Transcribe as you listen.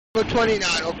October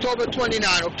 29,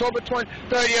 October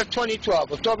 30th,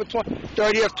 2012, October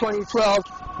 30th, 2012,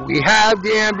 we have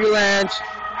the ambulance.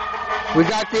 We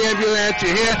got the ambulance.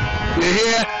 You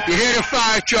hear the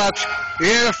fire trucks. You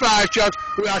hear the fire trucks.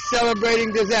 We are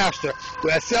celebrating disaster.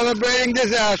 We are celebrating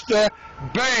disaster.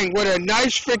 Bang, with a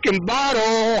nice freaking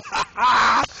bottle.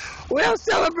 We are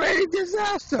celebrating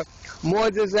disaster.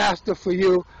 More disaster for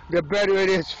you, the better it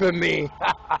is for me.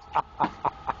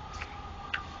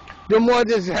 The more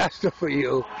disaster for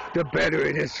you, the better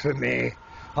it is for me.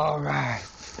 All right.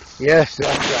 Yes,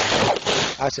 that's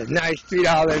right. That's a nice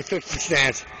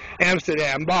 $3.50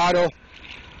 Amsterdam bottle.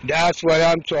 That's what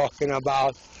I'm talking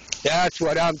about. That's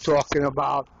what I'm talking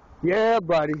about. Yeah,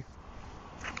 buddy.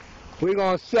 We're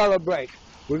going to celebrate.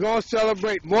 We're going to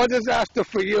celebrate. More disaster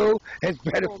for you. It's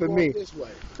better for me. This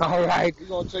way. All right. We're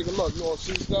going to take a look. You want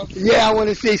to see stuff? Yeah, I want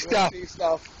to see stuff. See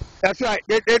stuff. That's right.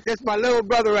 That's my little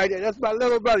brother right there. That's my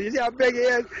little brother. You see how big he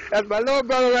is? That's my little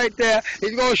brother right there.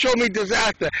 He's going to show me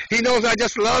disaster. He knows I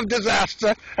just love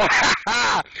disaster.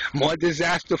 More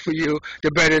disaster for you,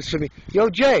 the better it's for me. Yo,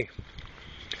 Jay,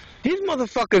 these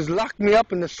motherfuckers locked me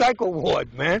up in the psycho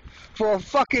ward, man, for a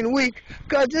fucking week.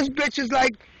 Because this bitch is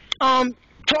like,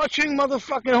 torturing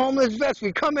motherfucking homeless vets.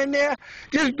 We come in there,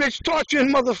 this bitch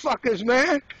torturing motherfuckers,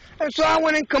 man. And so I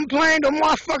went and complained, or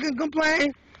more fucking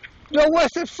complained. Yo,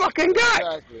 what's this fucking guy?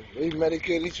 Exactly. They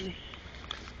medicated you?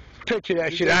 Picture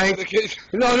that shit. I ain't.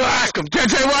 No, ask them. Did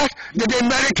they what? Did they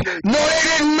medicate? No, they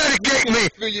didn't medicate me.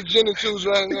 Feel your genitals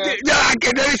right now. No,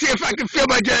 let me see if I can feel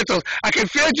my genitals. I can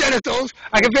feel genitals.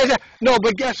 I can feel that. No,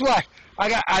 but guess what?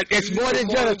 It's more than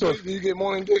genitals. Do you get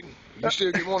morning dick? You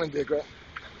still get morning dick, right?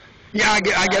 Yeah, I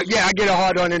get a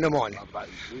hard on in the morning.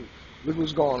 Look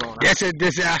what's going on. That's a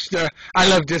disaster. I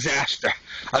love disaster.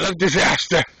 I love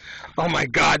disaster. Oh my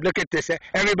God, look at this.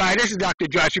 Everybody, this is Dr.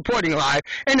 Josh reporting live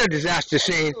in the disaster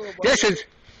scene. This is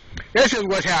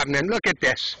what's happening. Look at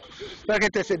this. Look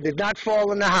at this. It did not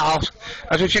fall in the house.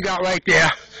 That's what you got right there.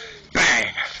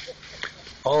 Bang.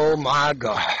 Oh my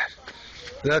God.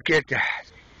 Look at that.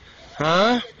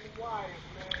 Huh?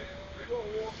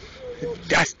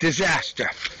 That's disaster.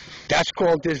 That's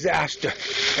called disaster.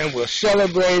 And we're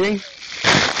celebrating.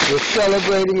 We're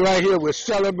celebrating right here. We're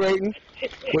celebrating.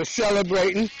 We're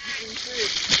celebrating.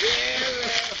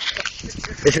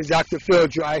 This is Dr. Phil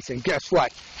Dries, and guess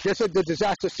what? This is the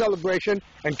disaster celebration,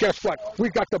 and guess what? We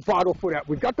got the bottle for that.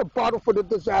 We got the bottle for the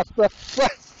disaster.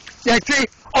 Yeah, see?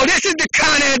 Oh, this is the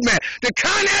Con Ed man. The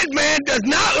Con Ed man does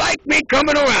not like me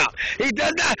coming around. He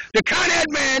does not. The Con Ed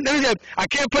man, I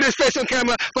can't put his face on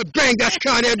camera, but bang, that's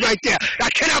Con Ed right there. I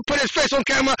cannot put his face on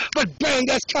camera, but bang,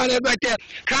 that's Con Ed right there.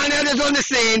 Con Ed is on the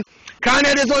scene. Con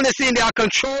Ed is on the scene. They are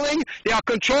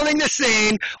controlling the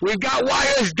scene. We've got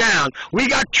wires down. We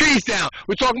got trees down.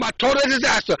 We're talking about total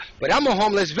disaster. But I'm a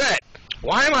homeless vet.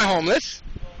 Why am I homeless?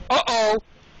 Uh-oh.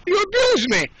 You abuse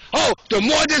me. Oh, the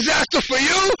more disaster for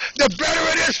you, the better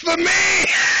it is for me.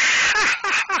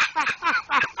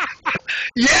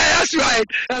 Yeah, that's right.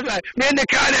 That's right. Me and the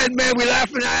Con Ed man, we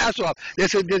laughing our ass off.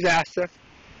 This is disaster.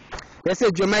 This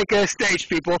is Jamaica Estates,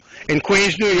 people, in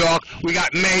Queens, New York. We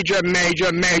got major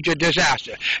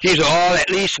disaster. These are all at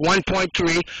least $1.3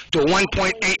 to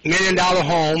 $1.8 million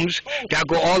homes that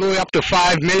go all the way up to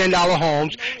 $5 million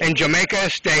homes in Jamaica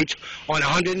Estates on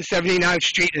 179th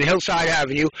Street and Hillside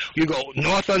Avenue. You go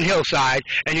north on Hillside,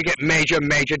 and you get major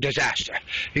disaster.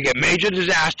 You get major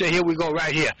disaster. Here we go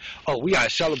right here. Oh, we gotta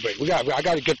celebrate. I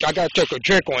gotta take a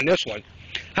drink on this one.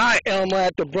 Hi, Elma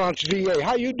at the Bronx VA.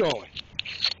 How you doing?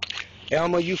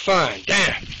 Elma, you fine.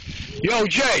 Damn. Yo,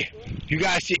 Jay, you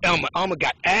guys see Elma. Elma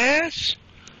got ass.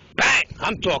 Bang.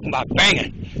 I'm talking about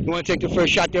banging. You want to take the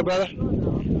first shot there, brother?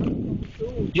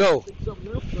 Yo,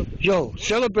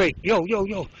 celebrate. Yo.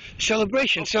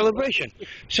 Celebration,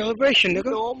 nigga.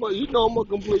 You know I'm a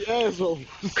complete asshole.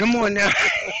 Come on now.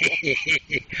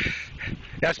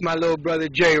 That's my little brother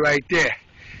Jay right there.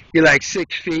 He like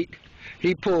 6 feet.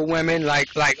 He pull women like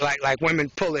women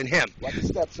pulling him. Watch the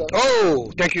steps, son.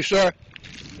 Oh, thank you, sir.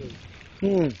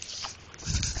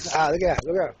 Ah, look at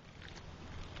that.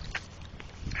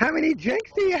 How many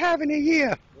drinks do you have in a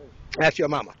year? That's your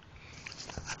mama.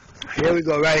 Here we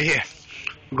go, right here.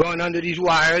 We're going under these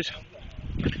wires.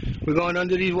 We're going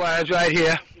under these wires right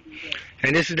here.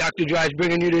 And this is Dr. Dries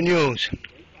bringing you the news.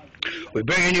 We're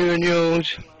bringing you the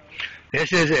news.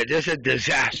 This is it. This is a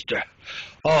disaster.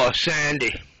 Oh,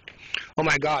 Sandy. Oh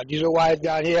my God, these are wires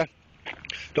down here.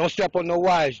 Don't step on no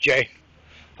wires, Jay.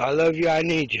 I love you, I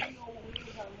need you.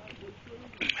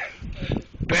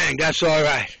 Bang, that's all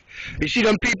right. You see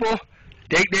them people?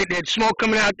 They smoke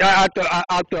coming out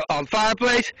the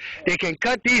fireplace. They can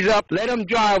cut these up, let them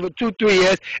dry over 2-3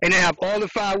 years, and they have all the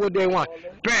firewood they want.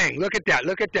 Bang! Look at that!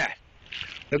 Look at that!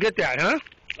 Look at that, huh?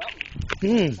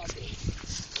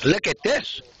 Look at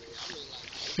this.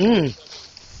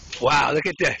 Wow! Look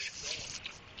at this.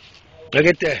 Look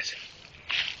at this.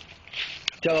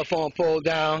 Telephone pole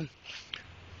down.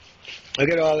 Look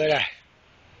at all of that.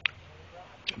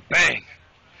 Bang!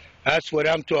 That's what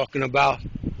I'm talking about.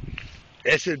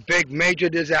 This is big, major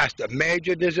disaster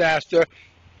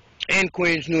in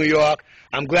Queens, New York.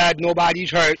 I'm glad nobody's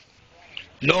hurt.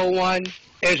 No one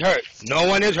is hurt. No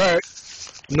one is hurt.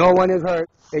 No one is hurt.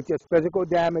 It's just physical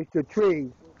damage to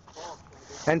trees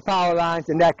and power lines,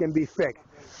 and that can be fixed.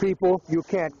 People, you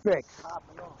can't fix.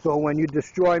 So when you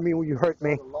destroy me, when you hurt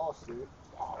me,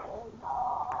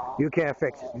 you can't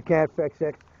fix it. You can't fix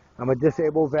it. I'm a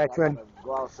disabled veteran,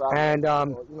 and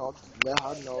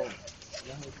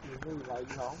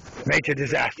major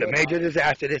disaster.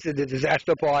 This is the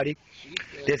disaster party.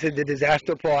 This is the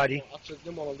disaster party.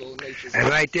 And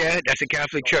right there, that's a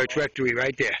Catholic Church rectory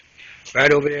right there.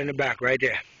 Right over there in the back, right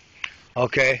there.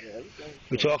 Okay?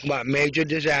 We're talking about major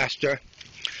disaster.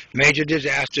 Major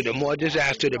disaster. The more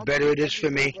disaster, the better it is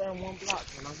for me.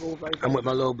 I'm with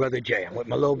my little brother Jay.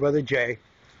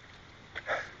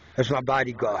 That's my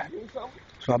bodyguard.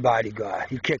 That's my bodyguard.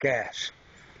 He kick ass.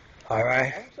 All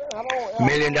right? $1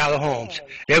 million homes.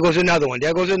 There goes another one.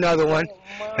 There goes another one.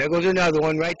 There goes another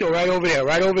one. Right there, right over there.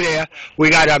 Right over there. We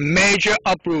got a major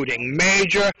uprooting.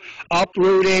 Major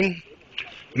uprooting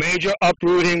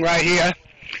right here.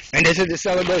 And this is the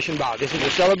celebration bottle. This is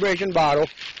the celebration bottle.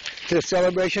 This is the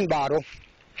celebration bottle.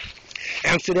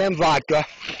 Amsterdam vodka.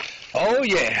 Oh,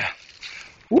 yeah.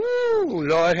 Woo!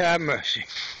 Lord have mercy.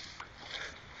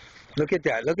 Look at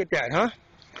that. Look at that, huh?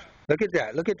 Look at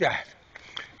that. Look at that.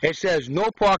 It says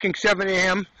no parking 7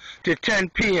 a.m. to 10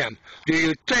 p.m. Do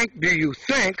you think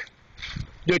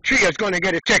the tree is going to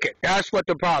get a ticket? That's what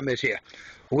the problem is here.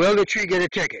 Will the tree get a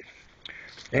ticket?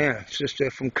 Yeah, sister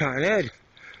from Con Ed.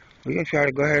 We can try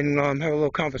to go ahead and have a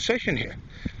little conversation here.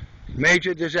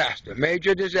 Major disaster.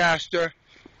 Major disaster.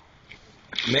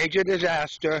 Major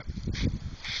disaster.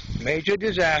 Major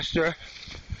disaster.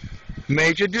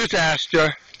 Major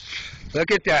disaster.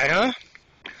 Look at that, huh?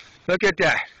 Look at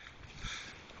that.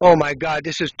 Oh my God,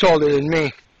 this is taller than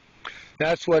me.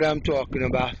 That's what I'm talking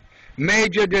about.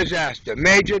 Major disaster.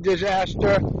 Major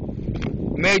disaster.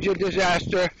 Major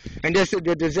disaster. And this is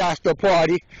the disaster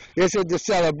party. This is the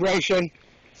celebration.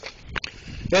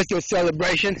 This is the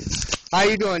celebration. How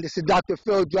you doing? This is Dr.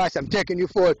 Phil Joyce. I'm taking you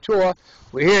for a tour.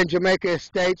 We're here in Jamaica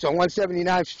Estates on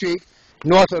 179th Street,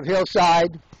 north of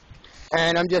Hillside.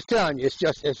 And I'm just telling you, it's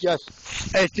just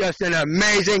an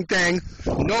amazing thing.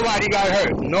 Nobody got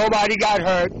hurt. Nobody got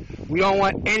hurt. We don't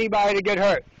want anybody to get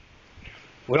hurt.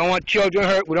 We don't want children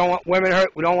hurt. We don't want women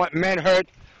hurt. We don't want men hurt.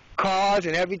 Cars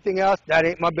and everything else, that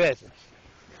ain't my business.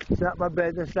 It's not my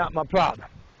business. It's not my problem.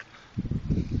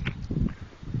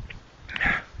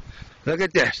 Look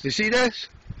at this. You see this?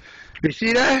 You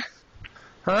see that?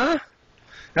 Huh?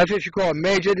 That's what you call a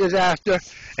major disaster.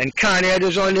 And Con Ed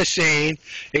is on the scene.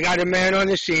 They got a man on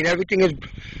the scene. Everything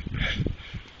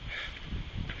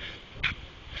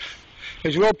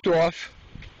is roped off.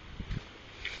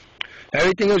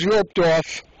 Everything is roped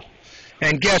off.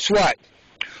 And guess what?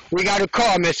 We got a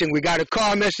car missing. We got a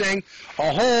car missing.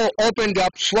 A hole opened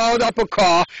up, swallowed up a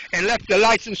car, and left the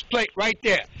license plate right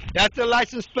there. That's the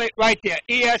license plate right there.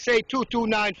 ESA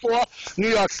 2294, New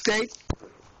York State.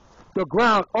 The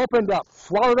ground opened up,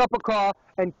 swallowed up a car,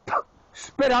 and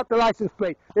spit out the license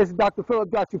plate. This is Dr.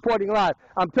 Philip Joyce reporting live.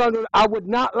 I'm telling you, I would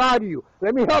not lie to you.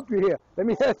 Let me help you here. Let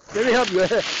me help you.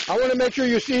 I want to make sure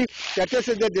you see that this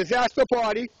is the disaster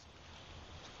party.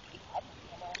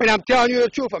 And I'm telling you the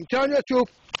truth. I'm telling you the truth.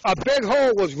 A big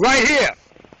hole was right here.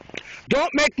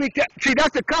 Don't make me see, that's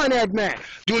the Con Ed man.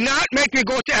 Do not make me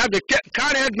go to have the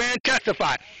Con Ed man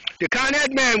testify. The Con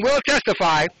Ed man will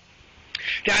testify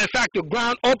that in fact the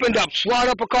ground opened up, swallowed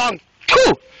up a car,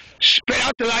 spit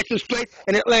out the license plate,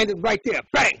 and it landed right there.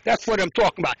 Bang! That's what I'm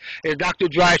talking about. It's Dr.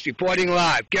 Joyce reporting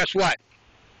live. Guess what?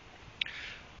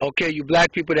 Okay, you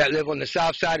black people that live on the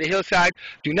south side of Hillside,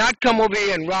 do not come over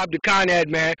here and rob the Con Ed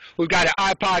man who's got an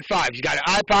iPod 5. He's got an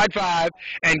iPod 5,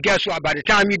 and guess what? By the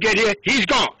time you get here, he's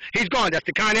gone. He's gone. That's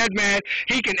the Con Ed man.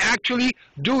 He can actually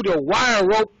do the wire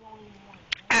rope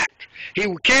act. He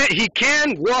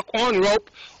can walk on rope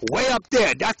way up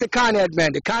there. That's the Con Ed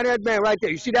man. The Con Ed man right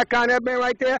there. You see that Con Ed man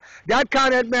right there? That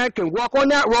Con Ed man can walk on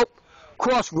that rope,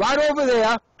 cross right over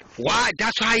there. Why?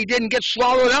 That's how he didn't get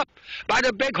swallowed up by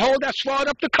the big hole that swallowed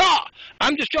up the car.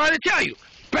 I'm just trying to tell you.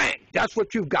 Bang! That's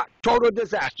what you've got. Total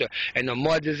disaster. And the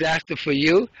more disaster for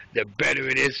you, the better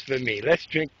it is for me. Let's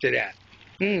drink to that.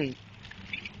 You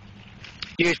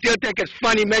still think it's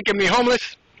funny making me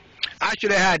homeless? I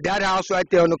should have had that house right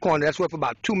there on the corner. That's worth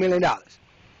about $2 million.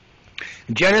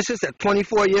 Genesis, at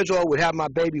 24 years old, would have my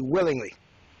baby willingly.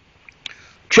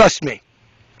 Trust me.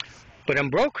 But I'm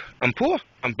broke, I'm poor,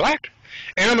 I'm black.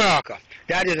 In America,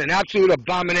 that is an absolute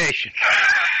abomination.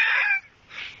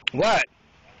 What?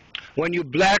 When you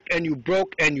black and you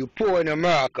broke and you poor in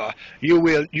America,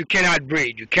 you cannot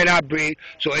breathe. You cannot breathe.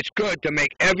 So it's good to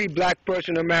make every black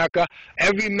person in America,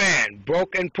 every man,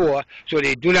 broke and poor, so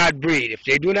they do not breathe. If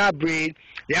they do not breathe,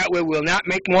 that way we'll not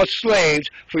make more slaves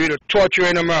for you to torture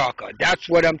in America. That's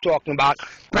what I'm talking about.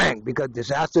 Bang! Because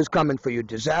disaster is coming for you.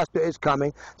 Disaster is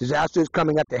coming. Disaster is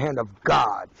coming at the hand of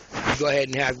God. Go ahead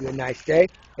and have your nice day.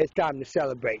 It's time to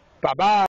celebrate. Bye-bye.